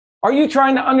Are you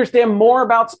trying to understand more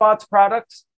about Spot's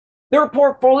products? Their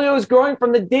portfolio is growing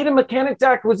from the Data Mechanics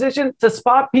acquisition to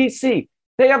Spot PC.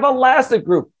 They have Elastic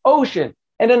Group, Ocean,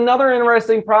 and another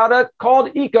interesting product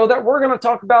called Eco that we're going to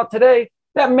talk about today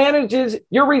that manages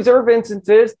your reserve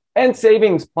instances and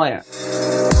savings plan.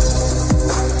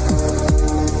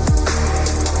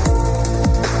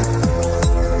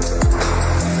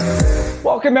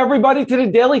 Welcome, everybody, to the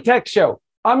Daily Tech Show.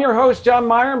 I'm your host, John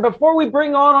Meyer, and before we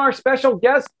bring on our special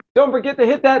guest, don't forget to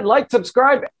hit that like,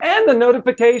 subscribe, and the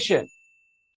notification.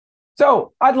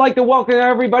 So I'd like to welcome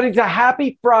everybody to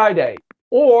Happy Friday,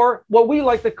 or what we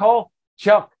like to call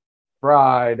Chuck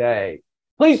Friday.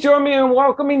 Please join me in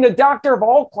welcoming the doctor of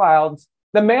all clouds,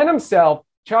 the man himself,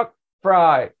 Chuck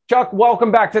Frye. Chuck,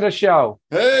 welcome back to the show.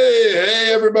 Hey,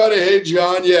 everybody. Hey,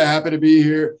 John. Yeah, happy to be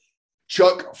here.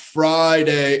 Chuck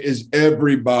Friday is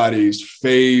everybody's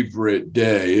favorite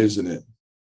day, isn't it?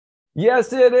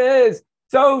 Yes, it is.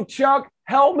 So, Chuck,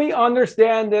 help me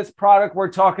understand this product we're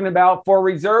talking about for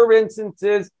reserve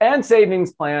instances and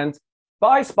savings plans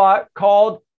by Spot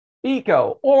called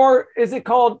Eco, or is it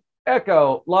called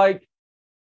Echo? Like,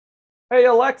 hey,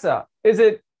 Alexa, is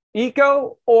it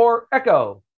Eco or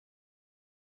Echo?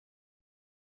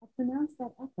 I pronounce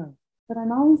that Echo, but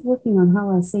I'm always working on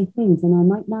how I say things and I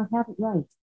might not have it right.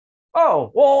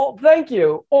 Oh, well, thank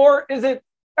you. Or is it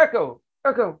Echo,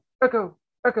 Echo, Echo,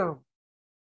 Echo?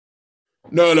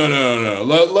 No.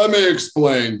 Let me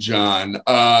explain, John.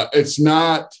 It's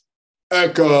not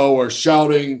echo or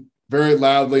shouting very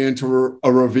loudly into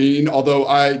a ravine, although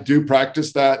I do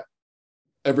practice that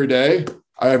every day.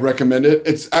 I recommend it.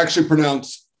 It's actually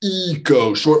pronounced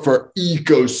eco, short for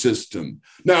ecosystem.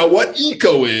 Now, what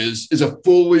eco is a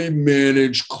fully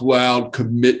managed cloud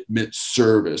commitment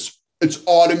service. It's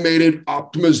automated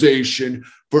optimization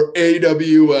for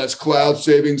AWS cloud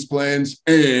savings plans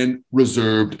and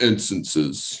reserved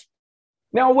instances.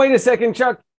 Now, wait a second,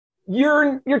 Chuck.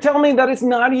 You're telling me that it's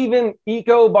not even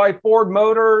Eco by Ford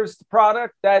Motors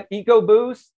product, that Eco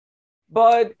Boost,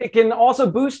 but it can also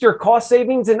boost your cost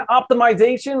savings and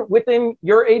optimization within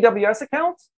your AWS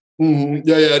accounts? Mm-hmm.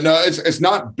 Yeah. No, it's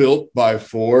not built by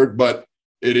Ford, but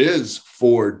it is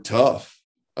Ford tough.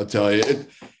 I'll tell you.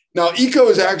 Now, Eco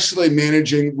is actually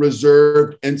managing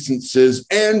reserved instances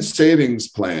and savings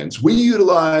plans. We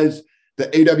utilize the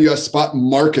AWS Spot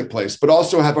Marketplace, but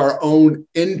also have our own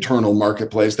internal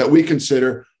marketplace that we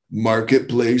consider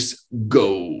Marketplace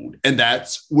Gold. And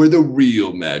that's where the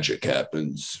real magic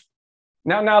happens.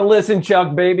 Now, listen,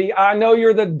 Chuck, baby. I know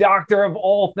you're the doctor of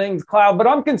all things cloud, but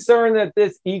I'm concerned that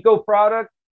this Eco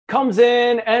product comes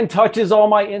in and touches all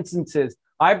my instances.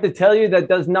 I have to tell you, that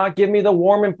does not give me the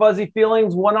warm and fuzzy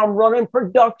feelings when I'm running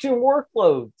production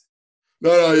workloads.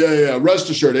 No. Rest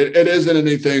assured, it isn't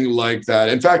anything like that.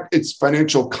 In fact, it's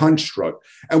financial construct,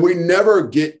 and we never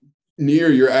get near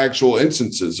your actual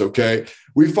instances, okay?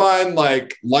 We find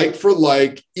like for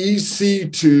like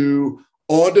EC2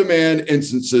 on-demand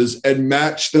instances and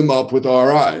match them up with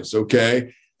RIs,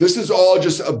 okay? This is all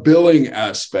just a billing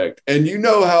aspect. And you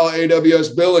know how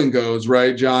AWS billing goes,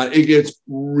 right, John? It gets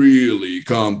really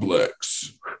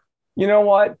complex. You know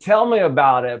what? Tell me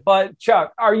about it. But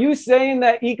Chuck, are you saying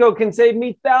that Eco can save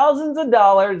me thousands of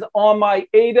dollars on my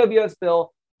AWS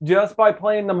bill just by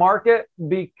playing the market?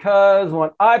 Because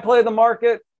when I play the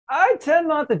market, I tend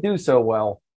not to do so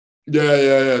well.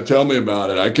 Yeah. Tell me about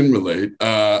it. I can relate.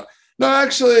 No,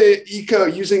 actually,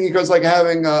 using Eco is like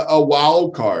having a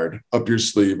wild card up your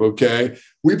sleeve, okay?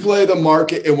 We play the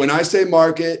market, and when I say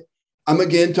market, I'm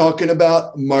again talking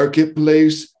about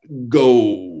Marketplace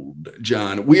Gold,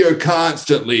 John. We are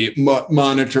constantly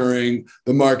monitoring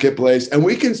the marketplace, and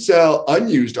we can sell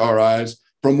unused RIs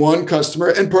from one customer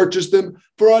and purchase them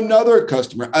for another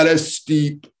customer at a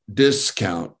steep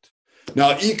discount.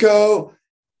 Now, Eco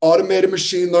automated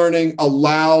machine learning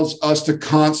allows us to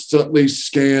constantly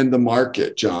scan the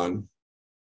market, John.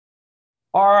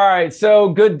 All right. So,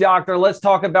 good doctor, let's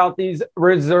talk about these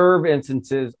reserve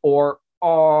instances, or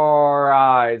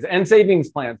RIs, and savings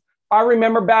plans. I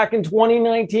remember back in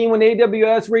 2019 when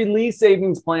AWS released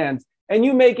savings plans, and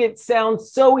you make it sound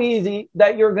so easy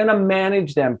that you're going to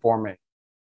manage them for me.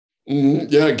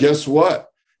 Yeah, guess what?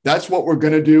 That's what we're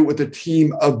going to do with a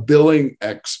team of billing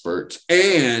experts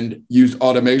and use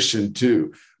automation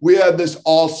too. We have this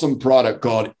awesome product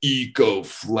called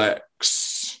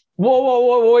EcoFlex.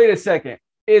 Whoa, wait a second.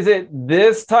 Is it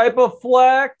this type of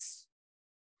flex?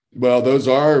 Well, those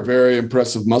are very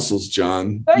impressive muscles,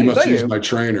 John. You must use my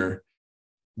trainer.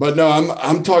 But no,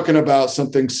 I'm talking about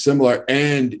something similar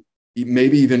and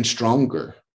maybe even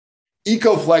stronger.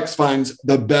 EcoFlex finds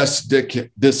the best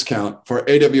discount for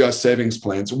AWS savings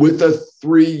plans with a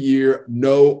 3-year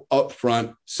no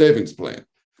upfront savings plan.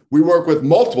 We work with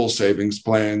multiple savings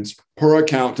plans per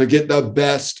account to get the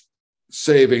best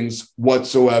savings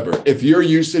whatsoever. If your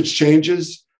usage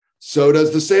changes, so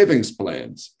does the savings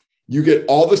plans. You get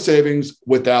all the savings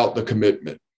without the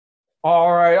commitment.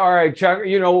 All right, Chuck.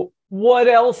 What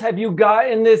else have you got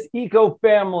in this Eco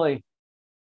family?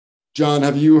 John,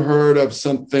 have you heard of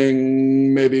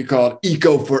something maybe called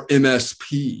Eco for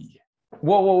MSP?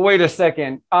 Whoa, wait a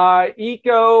second.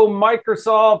 Eco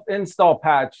Microsoft install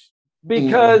patch.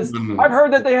 Because I've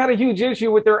heard that they had a huge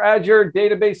issue with their Azure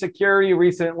database security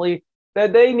recently,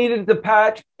 that they needed to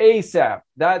patch ASAP.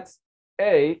 That's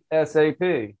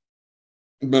ASAP.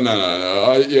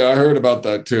 No. Yeah, I heard about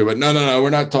that too. But no. We're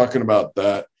not talking about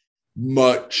that.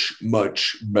 Much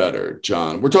better,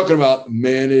 John. We're talking about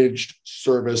managed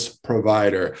service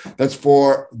provider. That's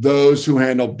for those who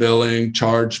handle billing,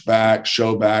 chargeback,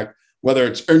 showback, whether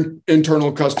it's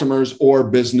internal customers or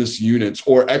business units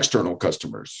or external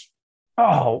customers.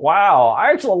 Oh, wow.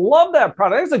 I actually love that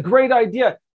product. That's a great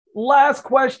idea. Last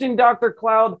question, Dr.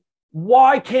 Cloud.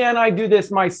 Why can't I do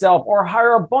this myself or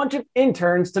hire a bunch of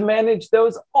interns to manage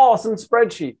those awesome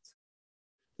spreadsheets?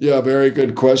 Yeah, very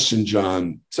good question,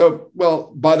 John. So,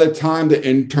 by the time the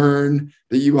intern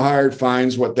that you hired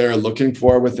finds what they're looking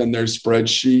for within their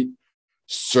spreadsheet,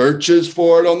 searches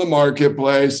for it on the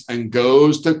marketplace, and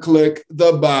goes to click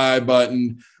the buy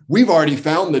button, we've already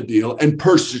found the deal and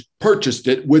purchased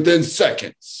it within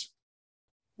seconds.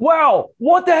 Wow,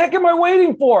 what the heck am I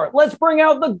waiting for? Let's bring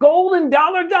out the golden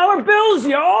dollar bills,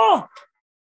 y'all.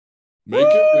 Make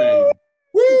it rain.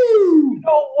 Woo! You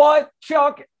know what,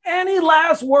 Chuck? Any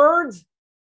last words?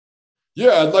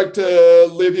 Yeah, I'd like to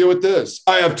leave you with this.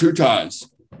 I have 2 ties.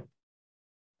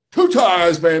 2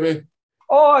 ties, baby.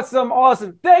 Awesome.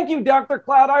 Thank you, Dr.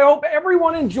 Cloud. I hope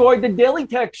everyone enjoyed the Daily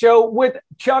Tech Show with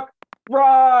Chuck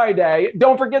Friday.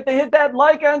 Don't forget to hit that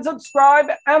like and subscribe.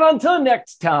 And until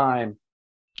next time.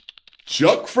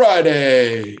 Chuck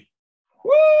Friday.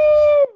 Woo!